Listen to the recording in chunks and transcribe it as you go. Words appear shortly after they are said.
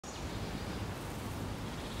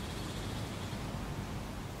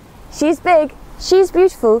She's big, she's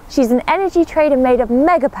beautiful, she's an energy trader made of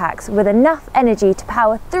megapacks with enough energy to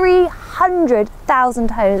power 300,000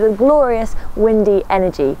 homes with glorious windy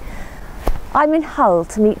energy. I'm in Hull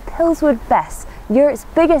to meet Pillswood BESS, Europe's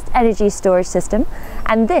biggest energy storage system,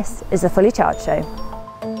 and this is the Fully Charged Show.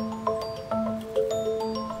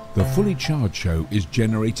 The Fully Charged Show is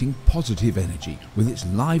generating positive energy with its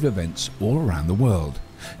live events all around the world.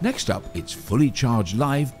 Next up, it's Fully Charged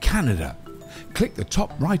Live Canada. Click the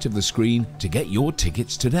top right of the screen to get your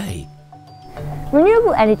tickets today.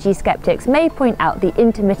 Renewable energy skeptics may point out the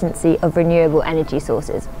intermittency of renewable energy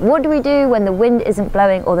sources. What do we do when the wind isn't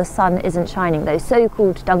blowing or the sun isn't shining, those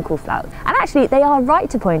so-called Dunkelflaut? And actually, they are right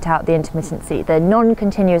to point out the intermittency, the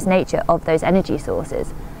non-continuous nature of those energy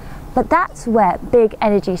sources. But that's where big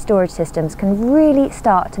energy storage systems can really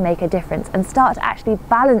start to make a difference and start to actually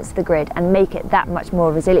balance the grid and make it that much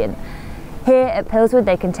more resilient. Here at Pillswood,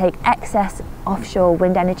 they can take excess offshore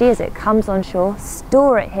wind energy as it comes onshore,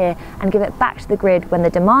 store it here and give it back to the grid when the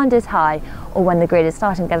demand is high or when the grid is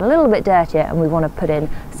starting to get a little bit dirtier and we want to put in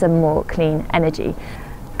some more clean energy.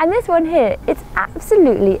 And this one here, it's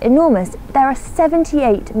absolutely enormous. There are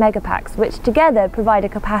 78 megapacks, which together provide a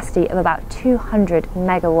capacity of about 200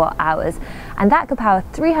 megawatt hours. And that could power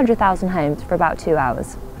 300,000 homes for about 2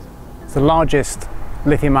 hours. It's the largest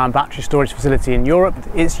lithium-ion battery storage facility in Europe.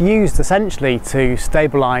 It's used essentially to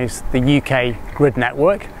stabilise the UK grid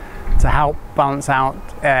network to help balance out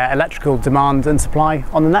electrical demand and supply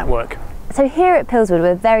on the network. So here at Pillswood,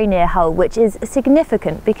 we're very near Hull, which is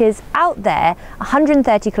significant because out there,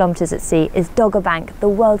 130 kilometres at sea, is Dogger Bank, the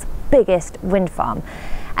world's biggest wind farm.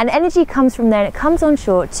 And energy comes from there and it comes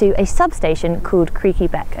onshore to a substation called Creaky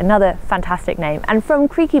Beck, another fantastic name. And from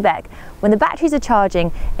Creaky Beck, when the batteries are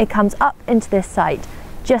charging, it comes up into this site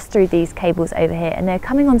just through these cables over here, and they're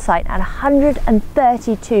coming on site at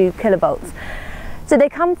 132 kilovolts. So they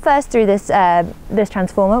come first through this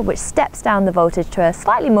transformer, which steps down the voltage to a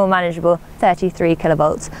slightly more manageable 33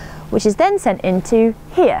 kilovolts, which is then sent into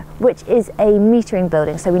here, which is a metering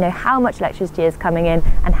building. So we know how much electricity is coming in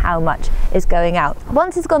and how much is going out.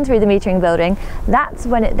 Once it's gone through the metering building, that's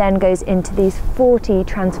when it then goes into these 40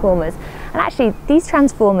 transformers. And actually, these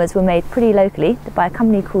transformers were made pretty locally by a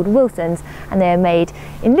company called Wilson's, and they are made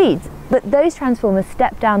in Leeds. But those transformers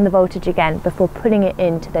step down the voltage again before putting it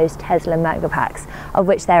into those Tesla Megapacks, of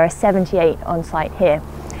which there are 78 on site here.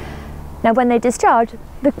 Now when they discharge,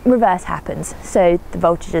 the reverse happens. So the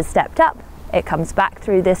voltage is stepped up, it comes back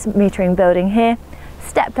through this metering building here,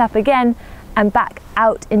 stepped up again, and back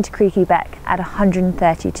out into Creaky Beck at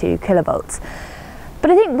 132 kilovolts.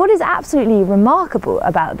 But I think what is absolutely remarkable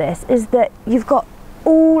about this is that you've got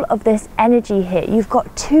all of this energy here. You've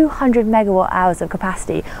got 200 megawatt hours of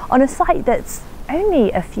capacity on a site that's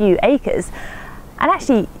only a few acres. And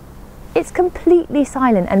actually, it's completely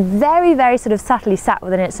silent and very, very sort of subtly sat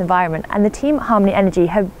within its environment. And the team at Harmony Energy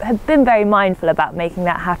have been very mindful about making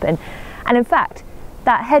that happen. And in fact,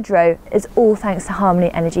 that hedgerow is all thanks to Harmony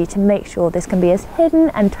Energy to make sure this can be as hidden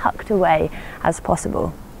and tucked away as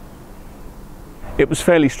possible. It was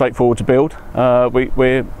fairly straightforward to build.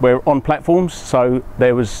 We're on platforms, so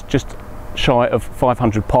there was just shy of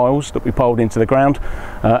 500 piles that we piled into the ground,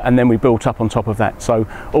 and then we built up on top of that. So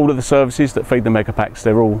all of the services that feed the Megapacks,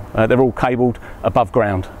 they're all cabled above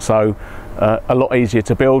ground. So a lot easier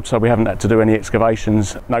to build. So we haven't had to do any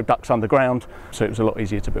excavations, no ducts underground. So it was a lot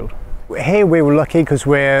easier to build. Here we were lucky because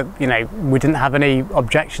we didn't have any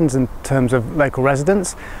objections in terms of local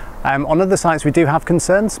residents. On other sites we do have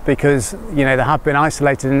concerns because there have been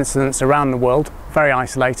isolated incidents around the world, very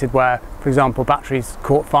isolated, where, for example, batteries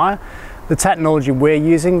caught fire. The technology we're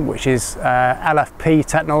using, which is LFP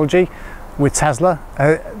technology with Tesla,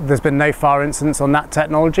 there's been no fire incidents on that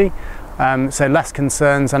technology, so less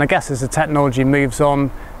concerns. And I guess as the technology moves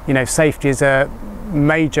on, safety is a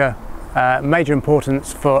major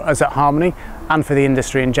importance for us at Harmony and for the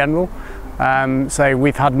industry in general. So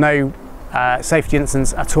we've had no safety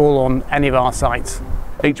incidents at all on any of our sites.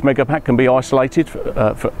 Each Megapack can be isolated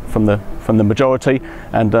from the majority,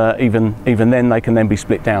 and even then they can then be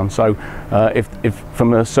split down. So if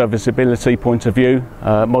from a serviceability point of view,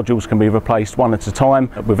 modules can be replaced one at a time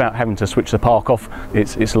without having to switch the park off.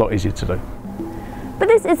 It's a lot easier to do. But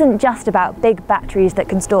this isn't just about big batteries that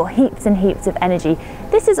can store heaps and heaps of energy.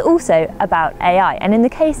 This is also about AI. And in the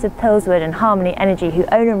case of Pillswood and Harmony Energy, who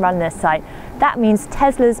own and run this site, that means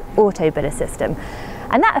Tesla's auto bidder system.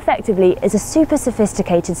 And that effectively is a super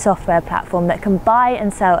sophisticated software platform that can buy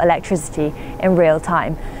and sell electricity in real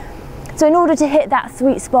time. So in order to hit that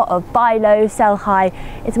sweet spot of buy low, sell high,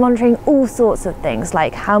 it's monitoring all sorts of things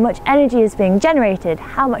like how much energy is being generated,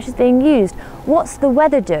 how much is being used, what's the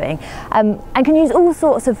weather doing, and can use all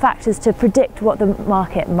sorts of factors to predict what the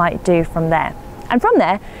market might do from there. And from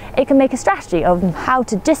there, it can make a strategy of how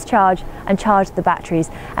to discharge and charge the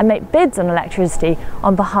batteries and make bids on electricity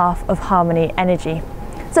on behalf of Harmony Energy.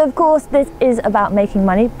 So of course, this is about making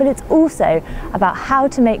money, but it's also about how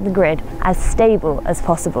to make the grid as stable as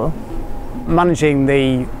possible.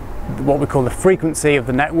 Managing what we call the frequency of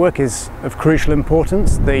the network is of crucial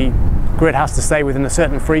importance. The grid has to stay within a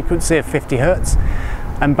certain frequency of 50 Hertz,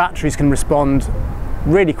 and batteries can respond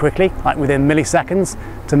really quickly, like within milliseconds,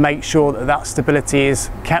 to make sure that that stability is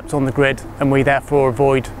kept on the grid and we therefore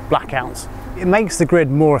avoid blackouts. It makes the grid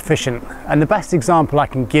more efficient, and the best example I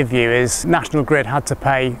can give you is National Grid had to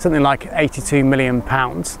pay something like £82 million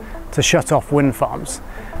to shut off wind farms.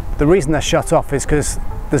 The reason they're shut off is because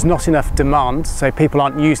there's not enough demand, so people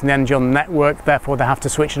aren't using the energy on the network, therefore they have to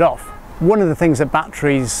switch it off. One of the things that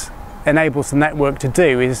batteries enables the network to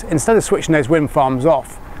do is, instead of switching those wind farms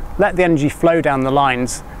off, let the energy flow down the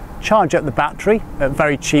lines, charge up the battery at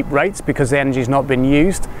very cheap rates because the energy has not been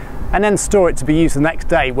used, and then store it to be used the next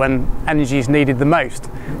day when energy is needed the most.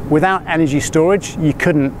 Without energy storage, you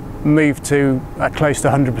couldn't move to a close to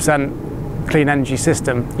 100% clean energy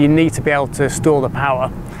system. You need to be able to store the power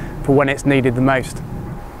for when it's needed the most.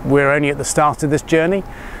 We're only at the start of this journey.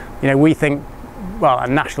 You know, we think, well,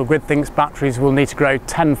 and National Grid thinks batteries will need to grow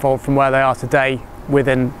tenfold from where they are today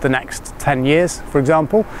within the next 10 years, for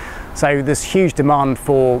example. So there's huge demand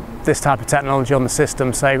for this type of technology on the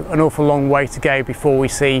system, so an awful long way to go before we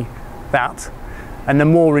see that. And the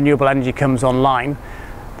more renewable energy comes online,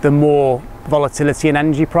 the more volatility in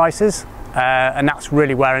energy prices, and that's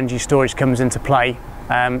really where energy storage comes into play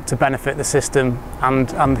to benefit the system and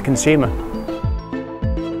the consumer.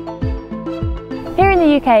 Here in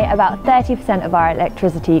the UK, about 30% of our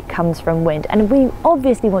electricity comes from wind, and we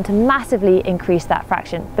obviously want to massively increase that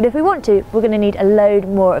fraction. But if we want to, we're going to need a load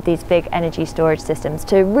more of these big energy storage systems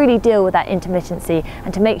to really deal with that intermittency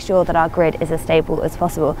and to make sure that our grid is as stable as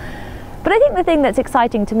possible. But I think the thing that's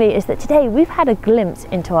exciting to me is that today we've had a glimpse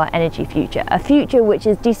into our energy future, a future which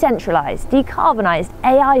is decentralised, decarbonised,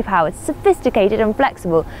 AI-powered, sophisticated and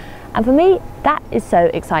flexible. And for me, that is so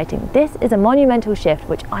exciting. This is a monumental shift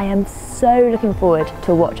which I am so looking forward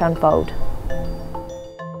to watch unfold.